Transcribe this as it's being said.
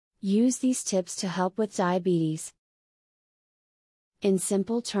Use these tips to help with diabetes. In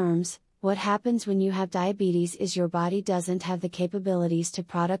simple terms, what happens when you have diabetes is your body doesn't have the capabilities to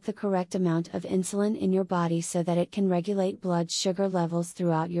produce the correct amount of insulin in your body so that it can regulate blood sugar levels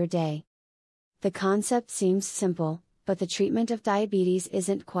throughout your day. The concept seems simple, but the treatment of diabetes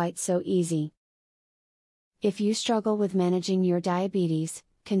isn't quite so easy. If you struggle with managing your diabetes,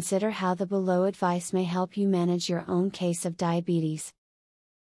 consider how the below advice may help you manage your own case of diabetes.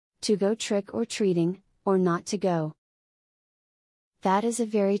 To go trick or treating, or not to go? That is a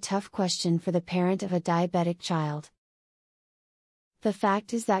very tough question for the parent of a diabetic child. The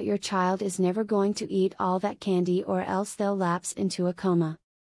fact is that your child is never going to eat all that candy or else they'll lapse into a coma.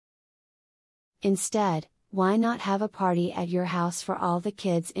 Instead, why not have a party at your house for all the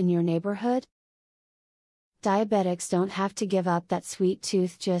kids in your neighborhood? Diabetics don't have to give up that sweet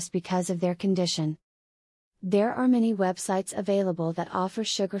tooth just because of their condition. There are many websites available that offer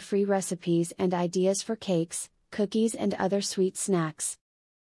sugar-free recipes and ideas for cakes, cookies and other sweet snacks.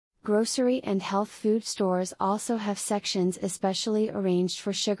 Grocery and health food stores also have sections especially arranged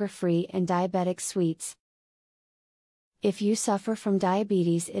for sugar-free and diabetic sweets. If you suffer from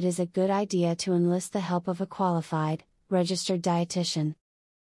diabetes, it is a good idea to enlist the help of a qualified, registered dietitian.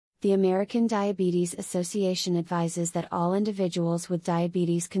 The American Diabetes Association advises that all individuals with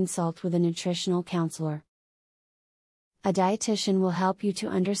diabetes consult with a nutritional counselor. A dietitian will help you to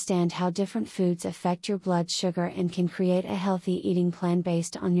understand how different foods affect your blood sugar and can create a healthy eating plan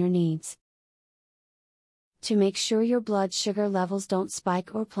based on your needs. To make sure your blood sugar levels don't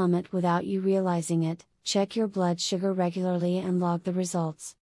spike or plummet without you realizing it, check your blood sugar regularly and log the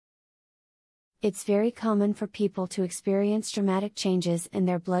results. It's very common for people to experience dramatic changes in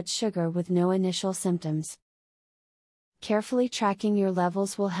their blood sugar with no initial symptoms. Carefully tracking your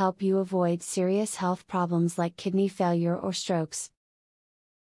levels will help you avoid serious health problems like kidney failure or strokes.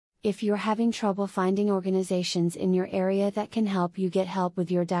 If you're having trouble finding organizations in your area that can help you get help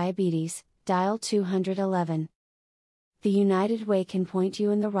with your diabetes, dial 211. The United Way can point you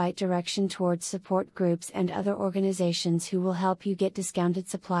in the right direction towards support groups and other organizations who will help you get discounted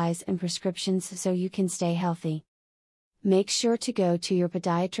supplies and prescriptions so you can stay healthy. Make sure to go to your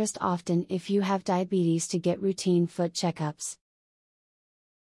podiatrist often if you have diabetes to get routine foot checkups.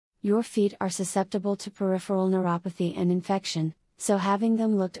 Your feet are susceptible to peripheral neuropathy and infection, so having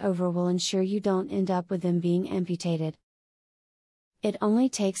them looked over will ensure you don't end up with them being amputated. It only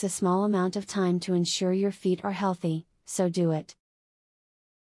takes a small amount of time to ensure your feet are healthy, so do it.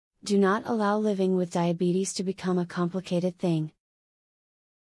 Do not allow living with diabetes to become a complicated thing.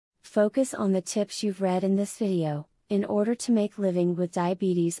 Focus on the tips you've read in this video, in order to make living with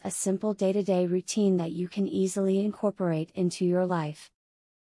diabetes a simple day-to-day routine that you can easily incorporate into your life.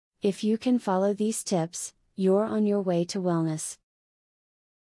 If you can follow these tips, you're on your way to wellness.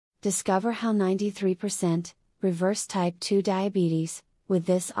 Discover how 93% reverse type 2 diabetes with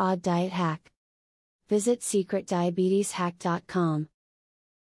this odd diet hack. Visit secretdiabeteshack.com.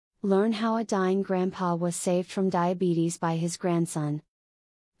 Learn how a dying grandpa was saved from diabetes by his grandson.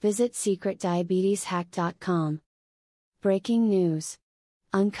 Visit secretdiabeteshack.com. Breaking news.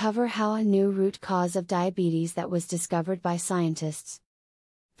 Uncover how a new root cause of diabetes that was discovered by scientists.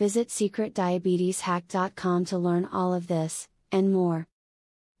 Visit secretdiabeteshack.com to learn all of this, and more.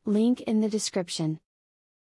 Link in the description.